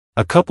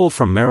A couple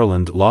from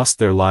Maryland lost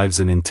their lives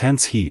in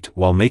intense heat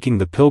while making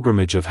the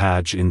pilgrimage of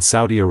Hajj in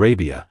Saudi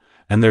Arabia,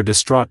 and their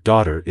distraught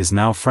daughter is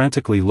now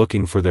frantically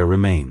looking for their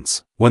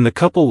remains. When the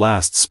couple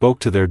last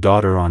spoke to their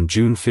daughter on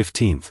June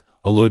 15,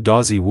 Alieu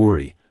Dausy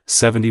Wurie,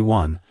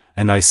 71,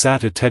 and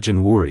Isatu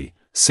Tejan,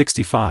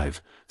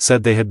 65,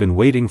 said they had been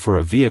waiting for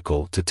a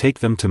vehicle to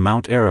take them to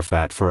Mount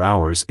Arafat for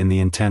hours in the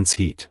intense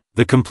heat.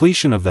 The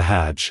completion of the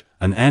Hajj,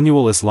 an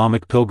annual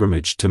Islamic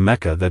pilgrimage to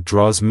Mecca that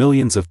draws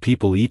millions of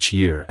people each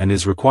year and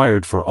is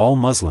required for all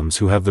Muslims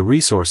who have the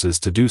resources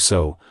to do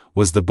so,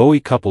 was the Bowie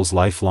couple's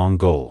lifelong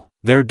goal.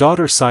 Their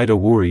daughter Saida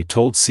Wurie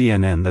told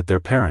CNN that their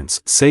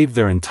parents saved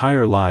their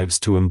entire lives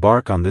to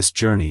embark on this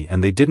journey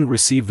and they didn't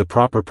receive the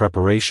proper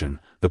preparation,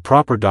 the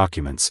proper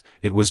documents.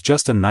 It was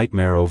just a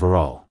nightmare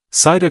overall.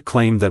 Saida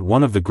claimed that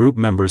one of the group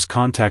members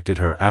contacted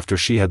her after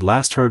she had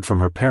last heard from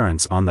her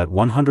parents on that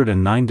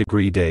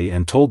 109-degree day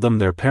and told them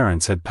their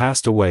parents had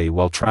passed away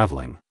while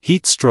traveling.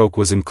 Heat stroke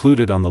was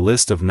included on the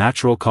list of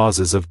natural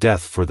causes of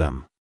death for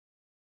them.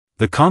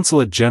 The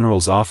Consulate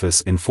General's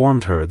office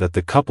informed her that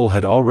the couple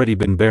had already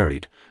been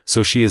buried,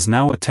 so she is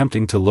now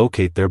attempting to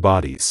locate their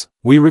bodies.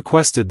 We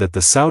requested that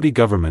the Saudi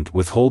government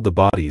withhold the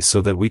bodies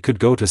so that we could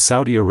go to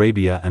Saudi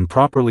Arabia and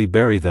properly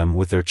bury them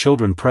with their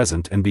children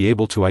present and be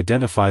able to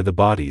identify the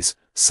bodies,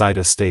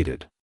 Saida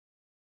stated.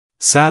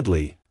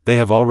 Sadly, they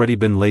have already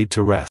been laid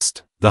to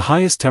rest. The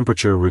highest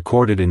temperature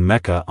recorded in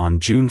Mecca on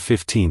June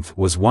 15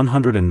 was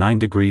 109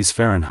 degrees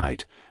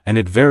Fahrenheit, and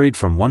it varied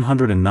from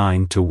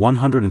 109 to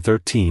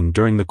 113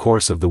 during the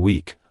course of the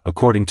week,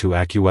 according to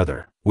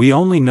AccuWeather. We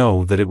only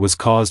know that it was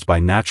caused by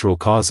natural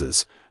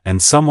causes,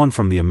 and someone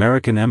from the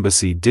American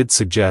Embassy did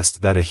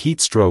suggest that a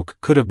heat stroke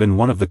could have been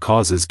one of the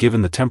causes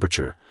given the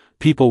temperature.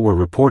 People were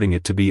reporting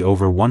it to be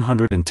over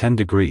 110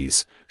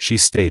 degrees, she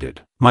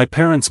stated. My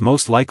parents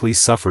most likely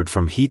suffered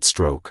from heat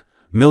stroke.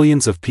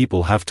 Millions of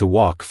people have to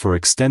walk for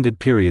extended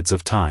periods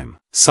of time.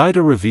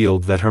 Saida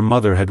revealed that her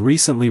mother had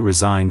recently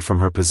resigned from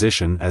her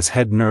position as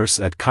head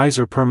nurse at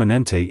Kaiser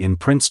Permanente in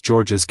Prince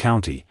George's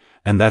County,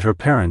 and that her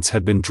parents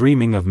had been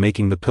dreaming of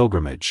making the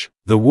pilgrimage.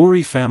 The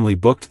Wurie family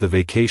booked the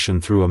vacation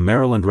through a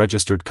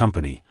Maryland-registered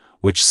company,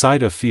 which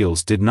Saida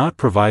feels did not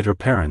provide her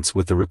parents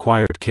with the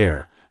required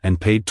care,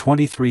 and paid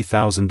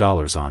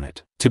 $23,000 on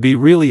it. To be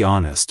really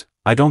honest,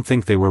 I don't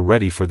think they were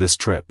ready for this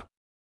trip.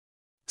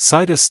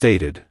 Saida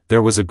stated,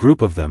 there was a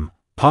group of them,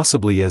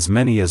 possibly as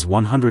many as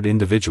 100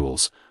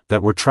 individuals,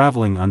 that were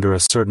traveling under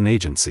a certain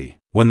agency.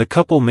 When the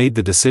couple made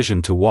the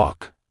decision to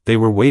walk, they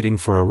were waiting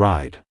for a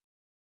ride.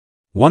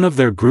 One of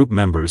their group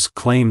members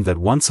claimed that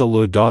once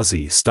Alieu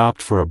Dausy stopped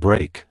for a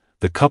break,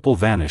 the couple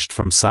vanished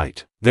from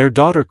sight. Their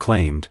daughter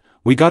claimed,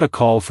 we got a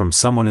call from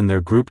someone in their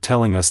group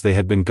telling us they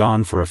had been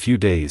gone for a few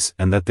days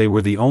and that they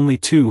were the only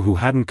two who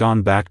hadn't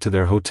gone back to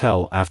their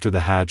hotel after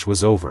the Hajj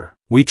was over.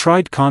 We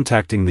tried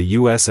contacting the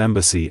U.S.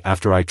 Embassy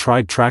after I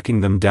tried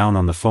tracking them down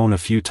on the phone a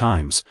few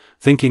times,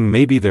 thinking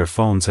maybe their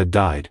phones had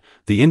died.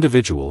 The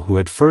individual who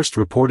had first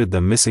reported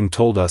them missing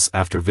told us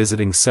after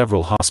visiting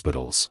several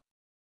hospitals.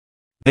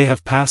 They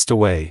have passed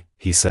away,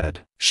 he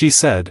said. She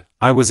said,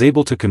 I was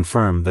able to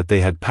confirm that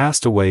they had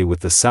passed away with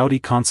the Saudi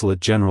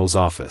Consulate General's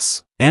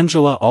office.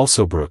 Angela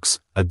Alsobrooks,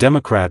 a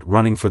Democrat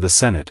running for the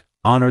Senate,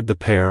 honored the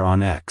pair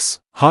on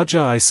X. Hajj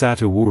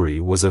Isatu Wurie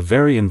was a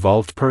very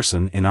involved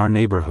person in our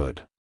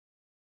neighborhood.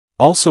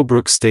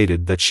 Alsobrooks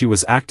stated that she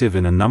was active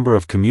in a number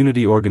of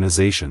community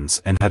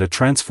organizations and had a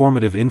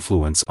transformative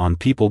influence on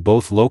people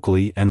both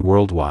locally and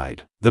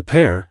worldwide. The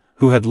pair,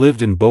 who had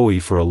lived in Bowie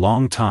for a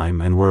long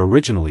time and were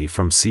originally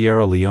from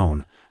Sierra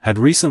Leone, had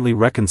recently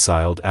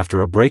reconciled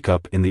after a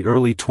breakup in the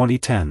early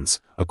 2010s,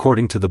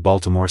 according to the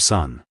Baltimore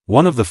Sun.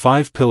 One of the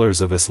 5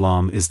 pillars of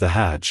Islam is the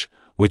Hajj,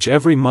 which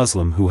every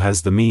Muslim who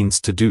has the means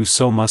to do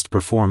so must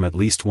perform at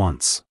least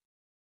once.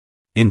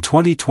 In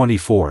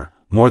 2024,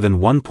 more than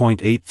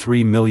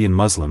 1.83 million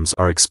Muslims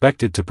are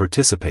expected to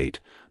participate,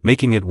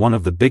 making it one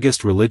of the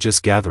biggest religious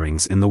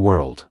gatherings in the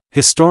world.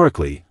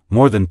 Historically,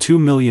 more than 2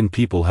 million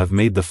people have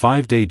made the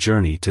 5-day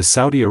journey to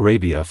Saudi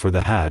Arabia for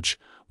the Hajj,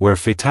 where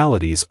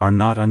fatalities are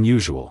not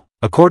unusual.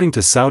 According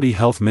to Saudi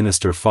Health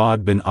Minister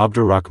Fahd bin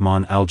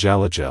Abdurrahman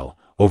al-Jalajel,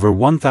 over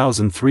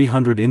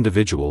 1,300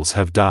 individuals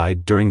have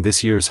died during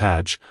this year's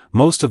Hajj,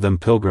 most of them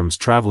pilgrims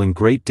traveling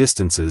great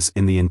distances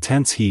in the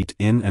intense heat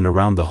in and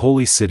around the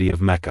holy city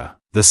of Mecca.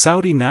 The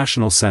Saudi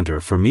National Center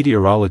for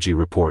Meteorology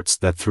reports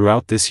that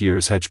throughout this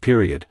year's Hajj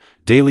period,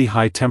 daily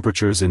high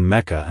temperatures in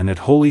Mecca and at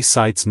holy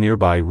sites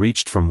nearby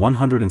reached from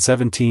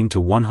 117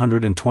 to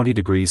 120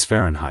 degrees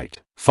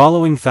Fahrenheit.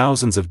 Following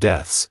thousands of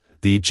deaths,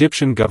 the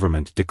Egyptian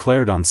government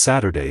declared on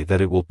Saturday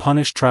that it will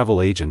punish travel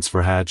agents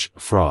for Hajj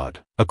fraud.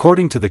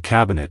 According to the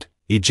cabinet,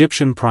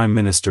 Egyptian Prime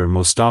Minister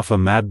Mustafa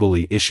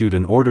Madbouli issued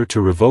an order to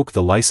revoke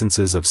the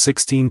licenses of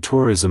 16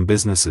 tourism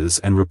businesses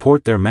and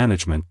report their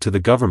management to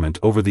the government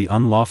over the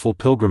unlawful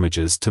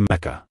pilgrimages to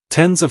Mecca.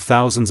 Tens of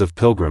thousands of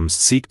pilgrims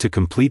seek to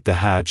complete the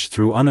Hajj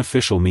through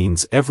unofficial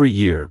means every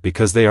year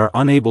because they are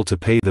unable to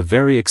pay the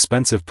very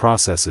expensive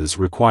processes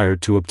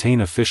required to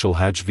obtain official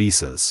Hajj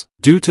visas.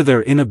 Due to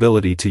their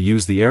inability to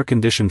use the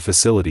air-conditioned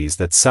facilities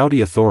that Saudi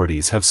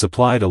authorities have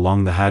supplied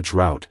along the Hajj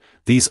route,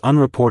 these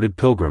unreported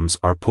pilgrims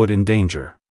are put in danger.